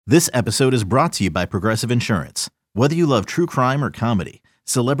This episode is brought to you by Progressive Insurance. Whether you love true crime or comedy,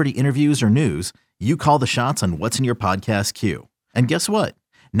 celebrity interviews or news, you call the shots on what's in your podcast queue. And guess what?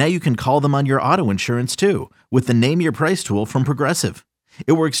 Now you can call them on your auto insurance too with the Name Your Price tool from Progressive.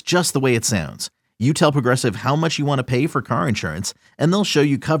 It works just the way it sounds. You tell Progressive how much you want to pay for car insurance, and they'll show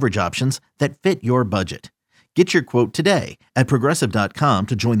you coverage options that fit your budget. Get your quote today at Progressive.com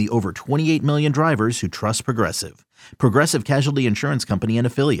to join the over 28 million drivers who trust Progressive. Progressive Casualty Insurance Company and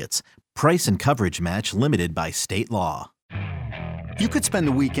Affiliates. Price and coverage match limited by state law. You could spend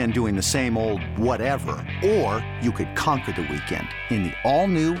the weekend doing the same old whatever, or you could conquer the weekend in the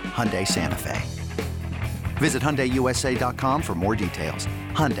all-new Hyundai Santa Fe. Visit HyundaiUSA.com for more details.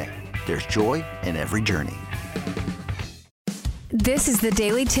 Hyundai, there's joy in every journey. This is the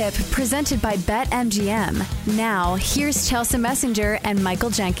Daily Tip presented by BetMGM. Now, here's Chelsea Messenger and Michael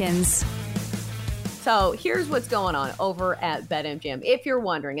Jenkins. So here's what's going on over at BetMGM. If you're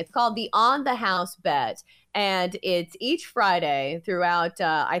wondering, it's called the On the House Bet, and it's each Friday throughout,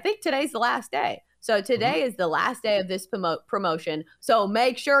 I think today's the last day. So today is the last day of this promotion. So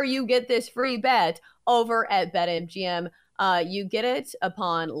make sure you get this free bet over at BetMGM. You get it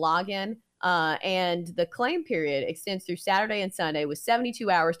upon login, and the claim period extends through Saturday and Sunday with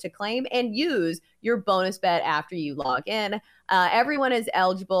 72 hours to claim and use your bonus bet after you log in. Everyone is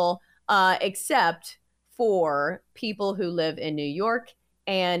eligible except for people who live in New York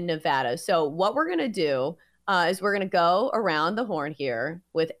and Nevada. So what we're going to do is we're going to go around the horn here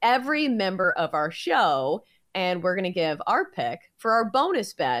with every member of our show, and we're going to give our pick for our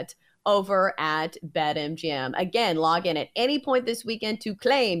bonus bet over at BetMGM. Again, log in at any point this weekend to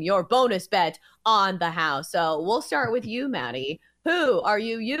claim your bonus bet on the house. So we'll start with you, Maddie. Who are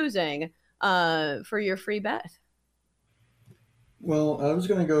you using for your free bet? Well, I was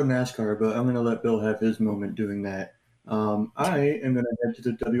going to go NASCAR, but I'm going to let Bill have his moment doing that. I am going to head to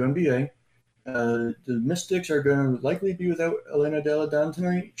the WNBA. The Mystics are going to likely be without Elena Delle Donne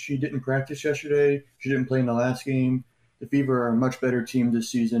tonight. She didn't practice yesterday. She didn't play in the last game. The Fever are a much better team this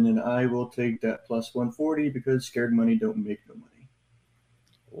season, and I will take that plus 140 because scared money don't make no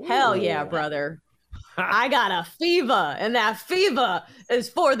money. Hell yeah, brother. I got a fever, and that fever is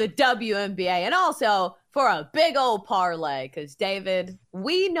for the WNBA and also for a big old parlay because, David,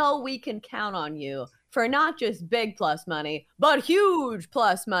 we know we can count on you for not just big plus money, but huge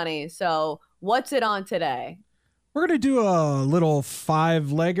plus money. So what's it on today? We're going to do a little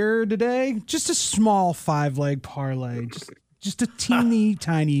 5-legger today, just a small 5-leg parlay, just a teeny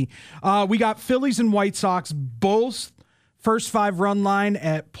tiny. We got Phillies and White Sox both first 5 run line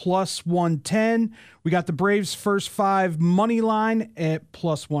at plus 110. We got the Braves first 5 money line at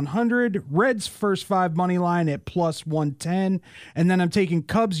plus 100. Reds first 5 money line at plus 110. And then I'm taking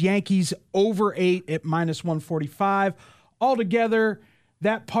Cubs Yankees over 8 at minus 145. Altogether,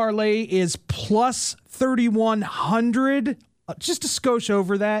 that parlay is plus 3,100, just a skosh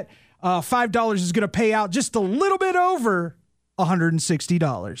over that. $5 is going to pay out just a little bit over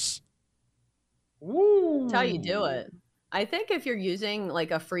 $160. Woo. That's how you do it. I think if you're using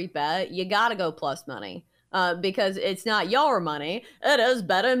like a free bet, you got to go plus money because it's not your money. It is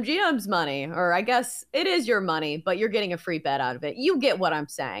BetMGM's money, or I guess it is your money, but you're getting a free bet out of it. You get what I'm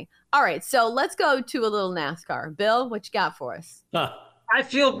saying. All right, so let's go to a little NASCAR. Bill, what you got for us? I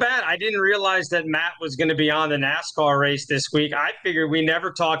feel bad. I didn't realize that Matt was going to be on the NASCAR race this week. I figured we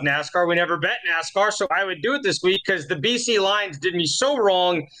never talk NASCAR. We never bet NASCAR, so I would do it this week because the BC Lions did me so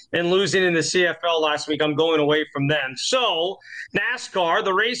wrong in losing in the CFL last week. I'm going away from them. So NASCAR,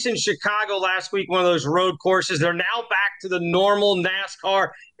 the race in Chicago last week, one of those road courses, they're now back to the normal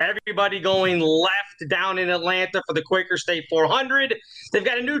NASCAR. Everybody going left down in Atlanta for the Quaker State 400. They've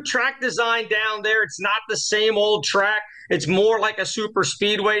got a new track design down there. It's not the same old track. It's more like a super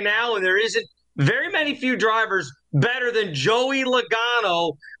speedway now, and there isn't very many few drivers better than Joey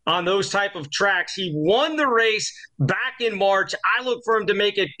Logano on those type of tracks. He won the race back in March. I look for him to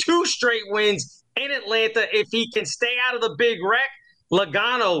make it 2 straight wins in Atlanta if he can stay out of the big wreck.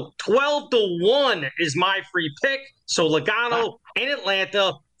 Logano, 12-1 is my free pick. So Logano in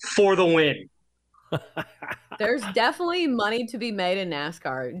Atlanta for the win. There's definitely money to be made in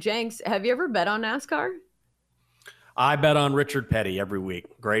NASCAR. Jenks, have you ever bet on NASCAR? I bet on Richard Petty every week.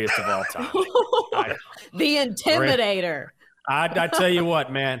 Greatest of all time. The Intimidator. I tell you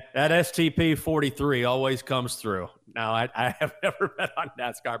what, man, that STP 43 always comes through. Now, I have never bet on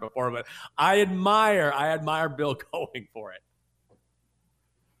NASCAR before, but I admire Bill going for it.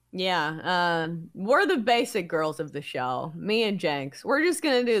 Yeah, we're the basic girls of the show. Me and Jenks. We're just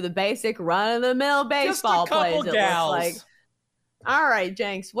gonna do the basic run-of-the-mill baseball plays. It looks like. All right,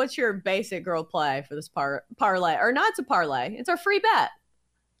 Jenks. What's your basic girl play for this parlay? Or not, it's a parlay. It's our free bet.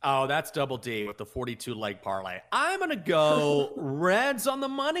 Oh, that's Double D with the 42 leg parlay. I'm going to go Reds on the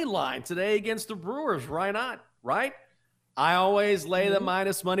money line today against the Brewers. Why not? Right? I always lay the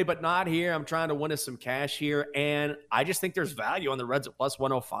minus money, but not here. I'm trying to win us some cash here. And I just think there's value on the Reds at plus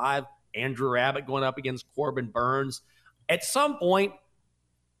 105. Andrew Abbott going up against Corbin Burns. At some point,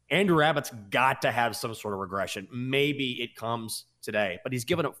 Andrew Abbott's got to have some sort of regression. Maybe it comes today, but he's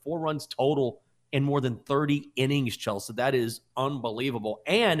given up 4 runs total in more than 30 innings, Chelsea. That is unbelievable.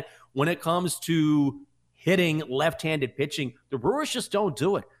 And when it comes to hitting left-handed pitching, the Brewers just don't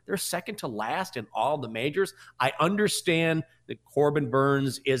do it. They're second to last in all the majors. I understand that Corbin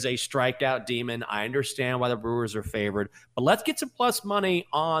Burns is a strikeout demon. I understand why the Brewers are favored. But let's get some plus money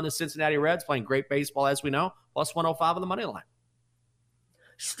on the Cincinnati Reds playing great baseball, as we know. Plus 105 on the money line.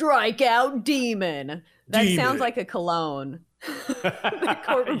 Strikeout demon. That sounds like a cologne.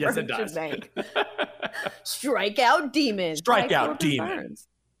 Yes, it does. Strikeout demon. Strikeout demon.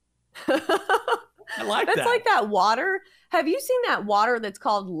 I like that. That's like that water. Have you seen that water that's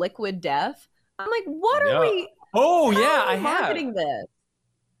called Liquid Death? I'm like, what are we? Oh, yeah, I have. Marketing this.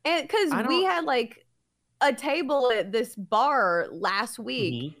 And because we had like a table at this bar last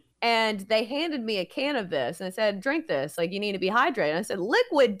week, and they handed me a can of this and it said, drink this. Like, you need to be hydrated. And I said,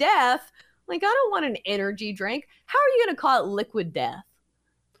 Liquid Death? Like, I don't want an energy drink. How are you going to call it Liquid Death?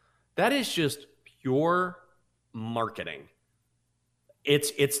 That is just pure marketing.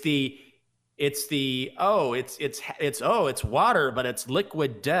 It's water, but it's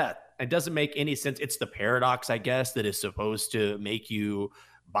liquid death. It doesn't make any sense. It's the paradox, I guess, that is supposed to make you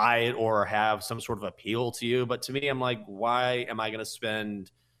buy it or have some sort of appeal to you. But to me, I'm like, why am I going to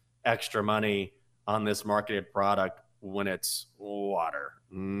spend extra money on this marketed product when it's water?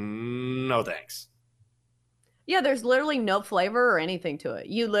 No thanks. Yeah, there's literally no flavor or anything to it.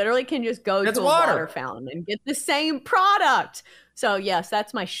 You literally can just go to a water fountain and get the same product. So yes,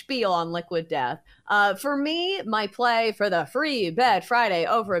 that's my spiel on Liquid Death. For me, my play for the free bet Friday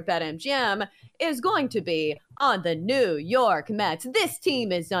over at BetMGM is going to be on the New York Mets. This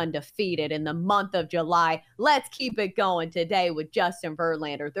team is undefeated in the month of July. Let's keep it going today with Justin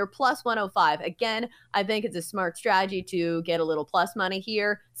Verlander. They're plus 105. Again, I think it's a smart strategy to get a little plus money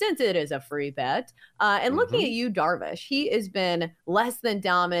here since it is a free bet. And looking at you, Darvish, he has been less than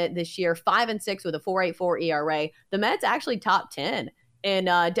dominant this year, 5-6 with a 4.84 ERA. The Mets actually top 10 in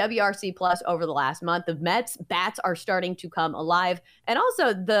WRC plus over the last month. The Mets bats are starting to come alive. And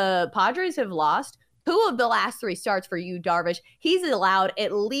also the Padres have lost 2 of the last 3 starts for you, Darvish. He's allowed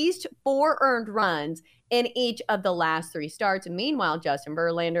at least 4 earned runs in each of the last 3 starts. Meanwhile, Justin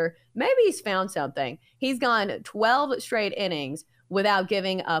Verlander, maybe he's found something. He's gone 12 straight innings without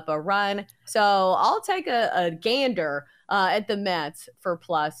giving up a run. So I'll take a gander at the Mets for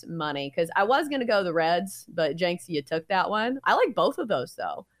plus money because I was going to go the Reds, but Jenks, you took that one. I like both of those,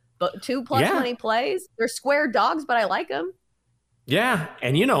 though. But 2 plus money plays. They're square dogs, but I like them. Yeah,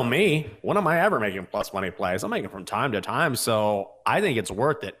 and you know me, when am I ever making plus money plays? I'm making from time to time, so I think it's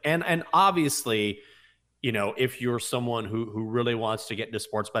worth it. And obviously, you know, if you're someone who really wants to get into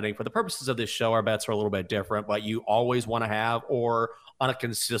sports betting, for the purposes of this show, our bets are a little bit different, but you always want to have, or on a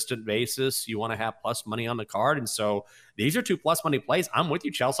consistent basis, you want to have plus money on the card. And so these are 2 plus money plays. I'm with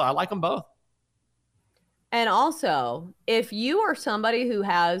you, Chelsea. I like them both. And also, if you are somebody who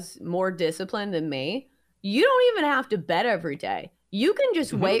has more discipline than me, you don't even have to bet every day. You can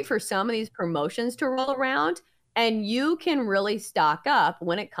just wait for some of these promotions to roll around, and you can really stock up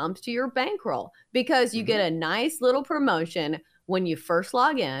when it comes to your bankroll because you get a nice little promotion when you first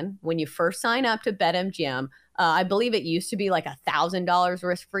log in, when you first sign up to BetMGM. I believe it used to be like $1,000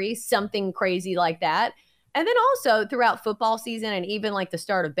 risk-free, something crazy like that. And then also throughout football season and even like the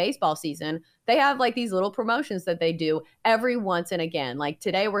start of baseball season, they have like these little promotions that they do every once and again. Like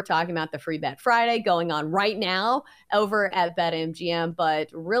today, we're talking about the Free Bet Friday going on right now over at BetMGM, but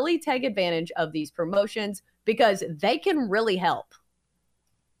really take advantage of these promotions because they can really help.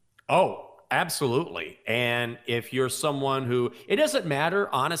 Oh, absolutely. And if you're someone who, it doesn't matter,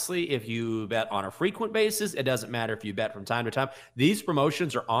 honestly, if you bet on a frequent basis, it doesn't matter if you bet from time to time. These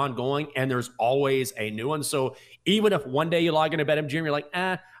promotions are ongoing and there's always a new one. So even if one day you log into BetMGM, you're like,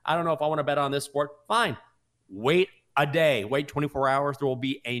 I don't know if I want to bet on this sport. Fine. Wait a day, wait 24 hours. There will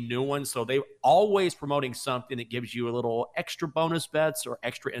be a new one. So they're always promoting something that gives you a little extra bonus bets or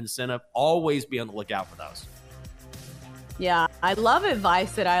extra incentive. Always be on the lookout for those. Yeah, I love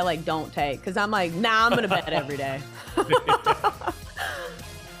advice that I like don't take because I'm like, I'm going to bet every day. But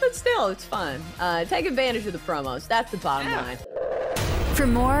still, it's fun. Take advantage of the promos. That's the bottom line. For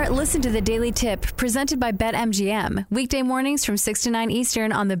more, listen to the Daily Tip presented by BetMGM. Weekday mornings from 6 to 9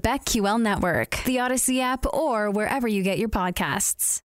 Eastern on the BetQL network, the Odyssey app, or wherever you get your podcasts.